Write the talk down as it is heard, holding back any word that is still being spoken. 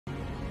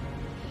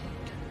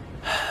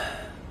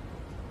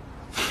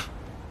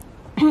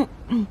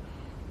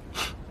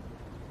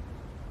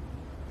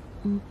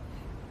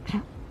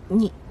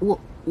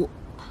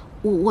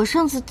我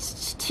上次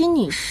亲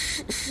你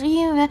是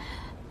因为，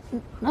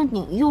那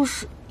你又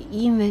是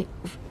因为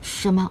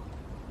什么？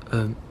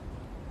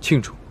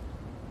庆祝。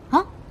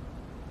啊？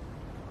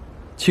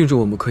庆祝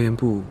我们科研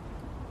部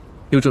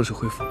又正式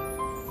恢复了。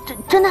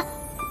真的？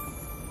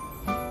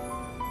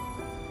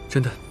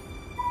真的，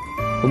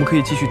我们可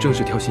以继续正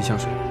式调新香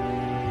水。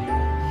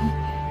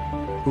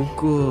不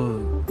过，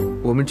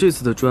我们这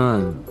次的专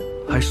案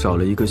还少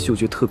了一个嗅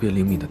觉特别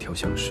灵敏的调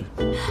香师，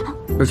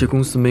而且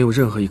公司没有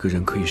任何一个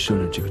人可以胜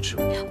任这个职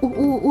务。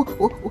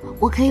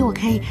我可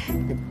以，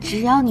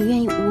只要你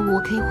愿意，我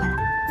可以回来。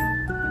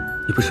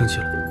你不生气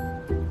了？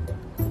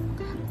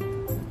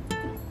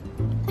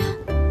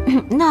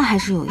那还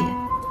是有一点，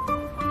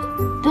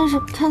但是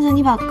看在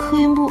你把科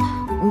研部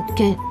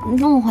给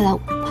弄回来，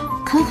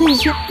可以先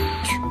去。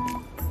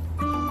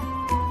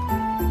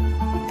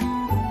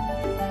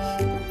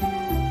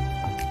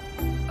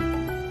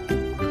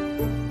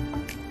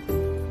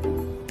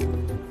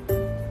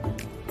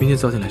明天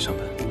早点来上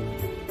班，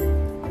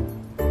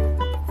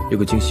有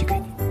个惊喜给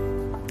你。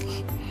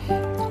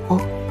哦。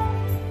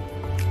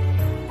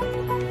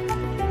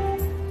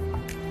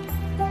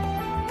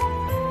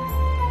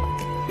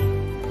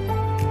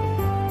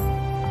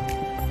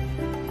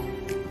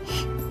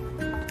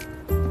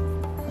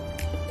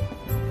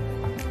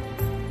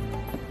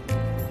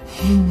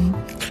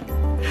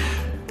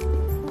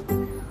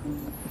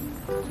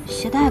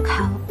鞋带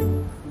开了。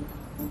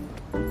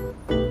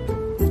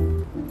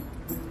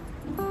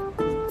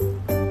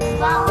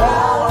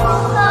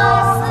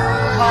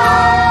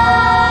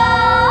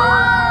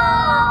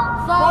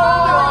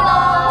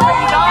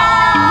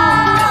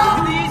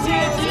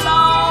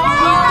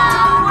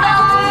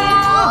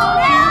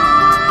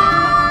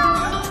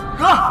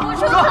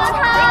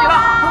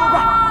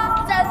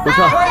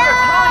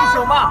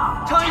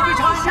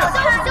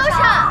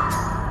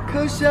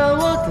刻下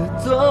我的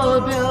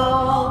坐标，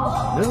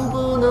能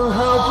不能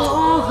好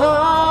不好？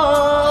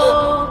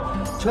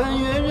穿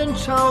越人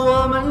潮，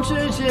我们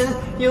之间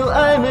有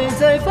暧昧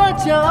在发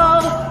酵，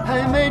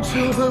还没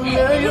触碰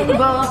的拥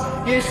抱，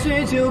也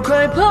许就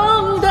快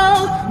碰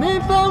到。没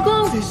曝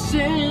光的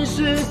心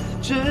事，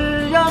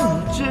只让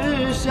你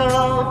知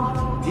晓。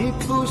一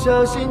不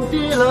小心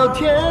地老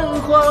天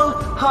荒，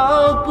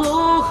好不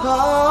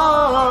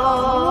好？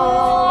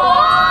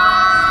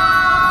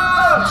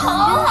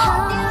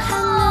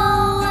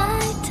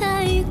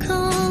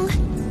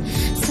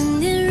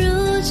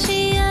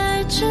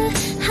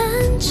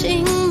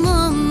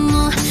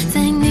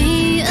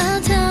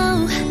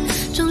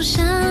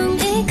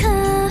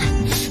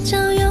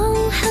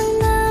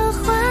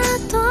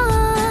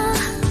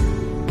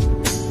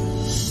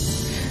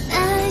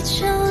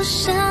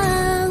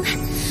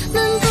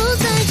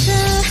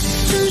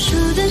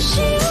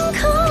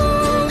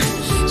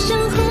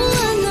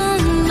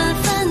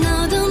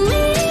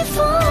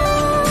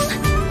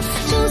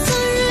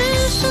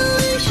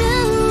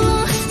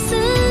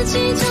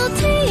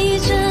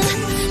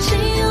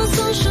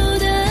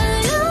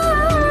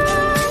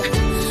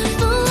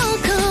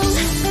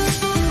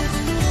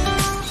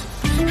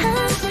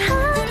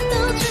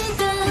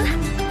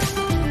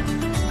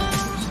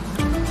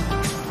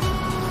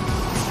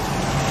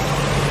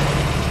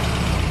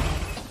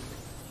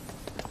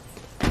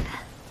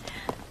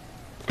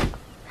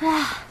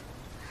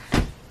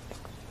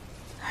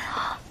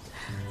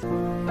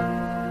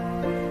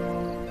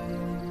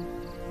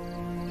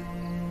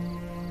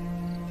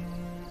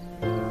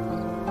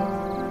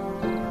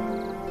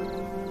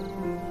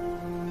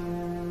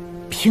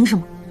凭什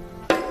么？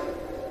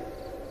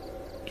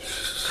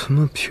什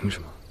么凭什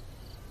么？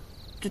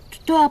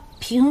对啊，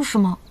凭什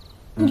么？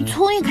你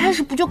从一开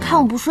始不就看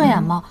我不顺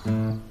眼吗？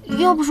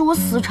要不是我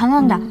死缠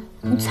烂打，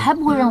你才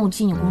不会让我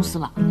进你公司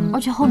吧？而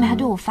且后面还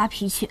对我发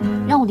脾气，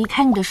让我离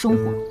开你的生活。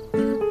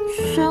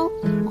虽然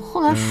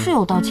后来是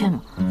有道歉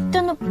嘛，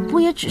但那不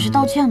也只是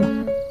道歉吗？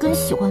跟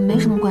喜欢没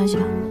什么关系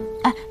吧？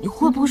哎，你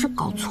会不会是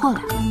搞错了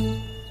呀？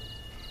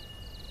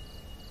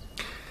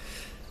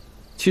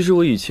其实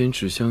我以前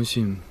只相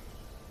信，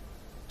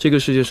这个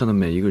世界上的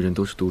每一个人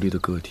都是独立的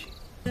个体，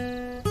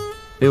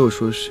没有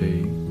说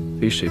谁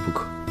非谁不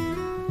可。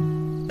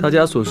大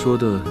家所说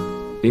的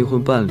灵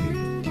魂伴侣、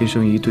天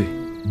生一对，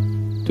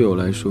对我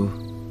来说，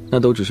那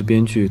都只是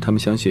编剧他们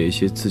想写一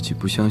些自己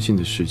不相信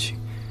的事情，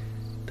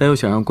但又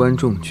想让观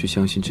众去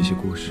相信这些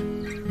故事。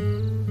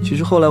其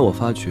实后来我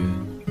发觉，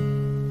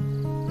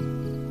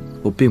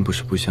我并不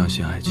是不相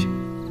信爱情，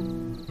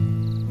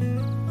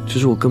只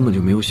是我根本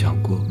就没有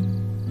想过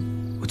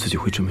我自己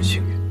会这么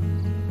幸运。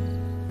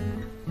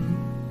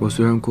我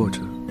虽然过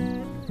着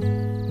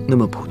那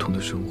么普通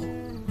的生活，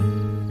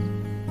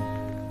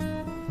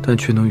但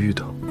却能遇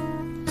到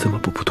这么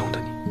不普通的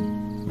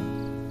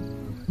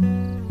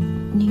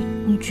你。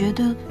你觉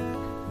得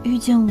遇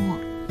见我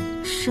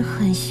是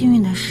很幸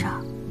运的事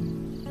啊？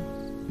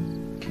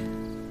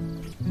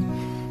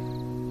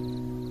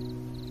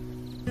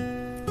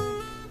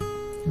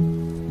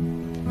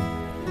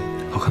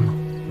好看吗？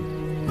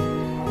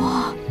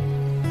哇，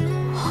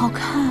好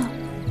看啊！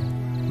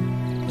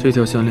这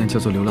条项链叫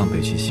做流浪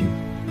北极星，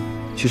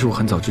其实我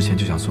很早之前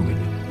就想送给你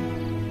了。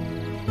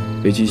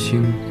北极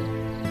星，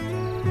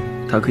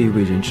它可以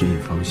为人指引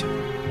方向，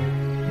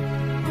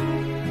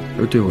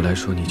而对我来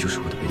说，你就是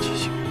我的北极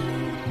星。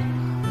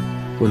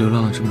我流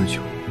浪了这么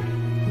久，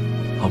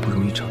好不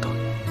容易找到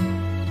你，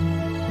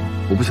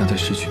我不想再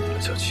失去你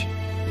了，小七。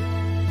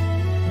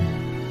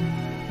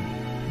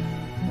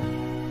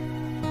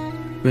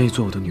愿意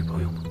做我的女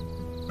朋友吗？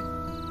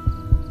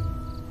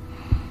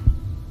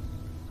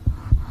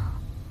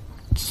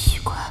奇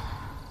怪，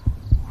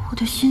我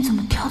的心怎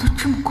么跳得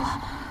这么快？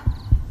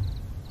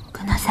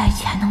跟他在一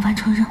起还能完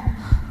成任务，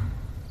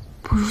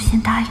不如先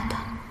答应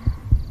他。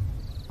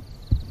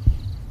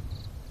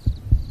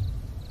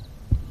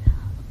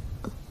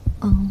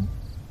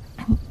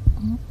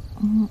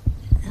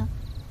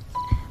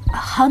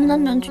好，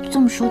那就这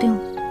么说定了。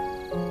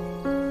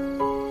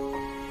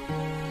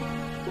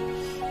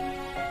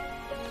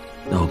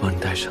那我帮你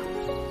戴上。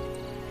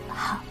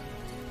好。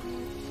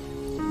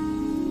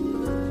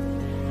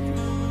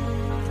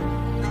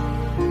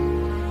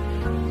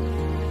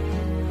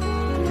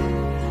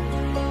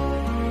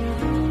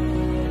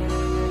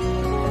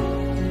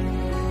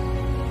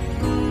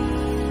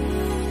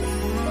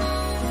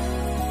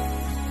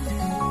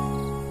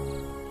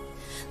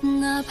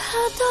哪怕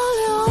倒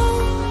流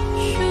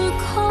时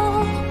空，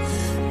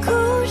故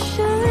事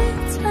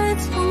再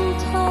从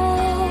头，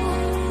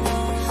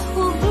我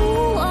不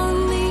忘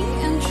你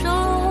眼中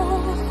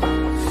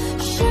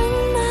深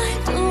爱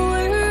的温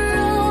柔，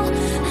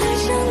爱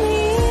上你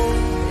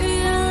原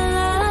来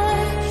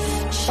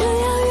只要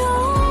用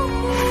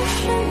一瞬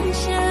间，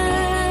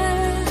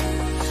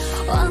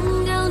忘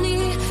掉你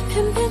偏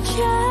偏却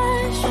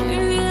需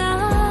要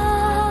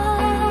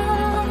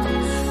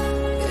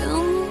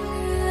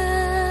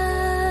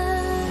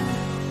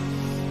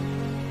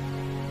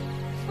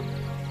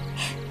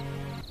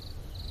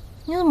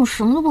你怎么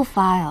什么都不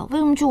发呀？为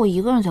什么就我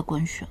一个人在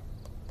官宣？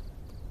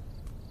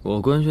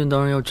我官宣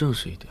当然要正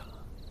式一点了。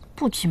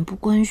不仅不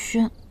官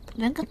宣，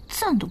连个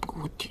赞都不给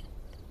我点。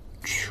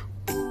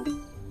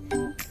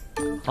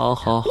好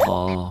好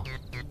好，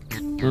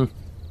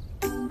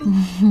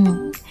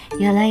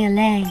有嘞有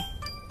嘞。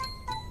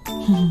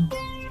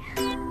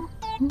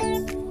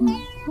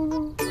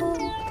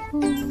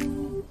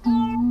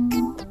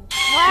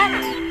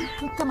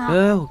喂，干嘛？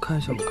哎，我看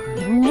一下，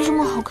没什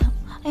么好看。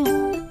哎呦，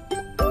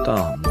大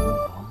魔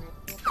王。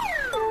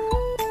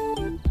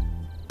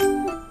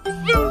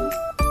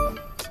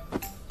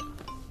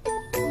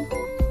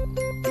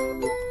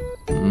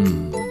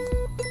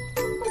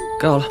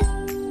盖好了。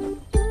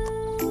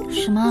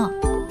什么？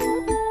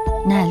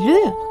奶绿？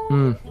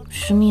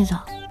什么意思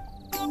啊？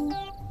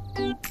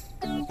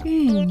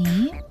芋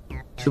泥？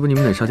这不你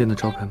们奶茶店的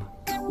招牌吗？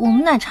我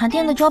们奶茶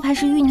店的招牌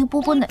是芋泥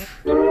波波奶。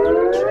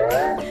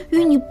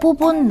芋泥波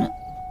波奶。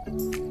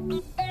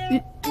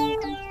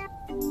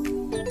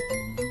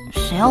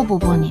谁要波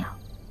波你啊？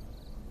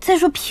再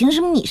说凭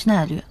什么你是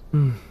奶绿？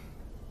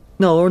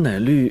那偶尔奶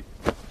绿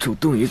主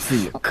动一次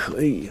也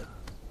可以呀。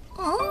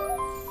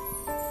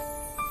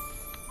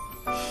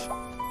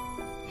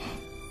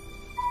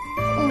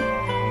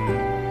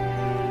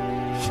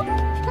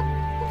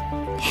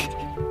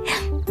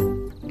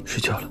睡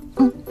觉了。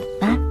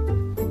晚安。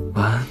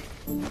晚安。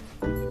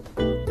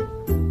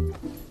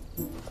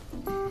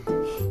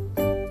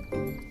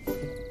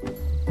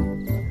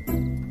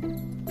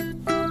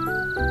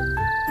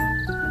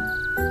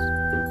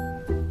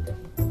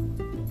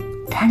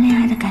谈恋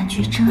爱的感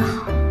觉真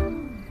好，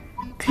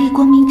可以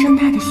光明正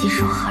大的吸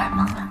收荷尔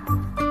蒙了。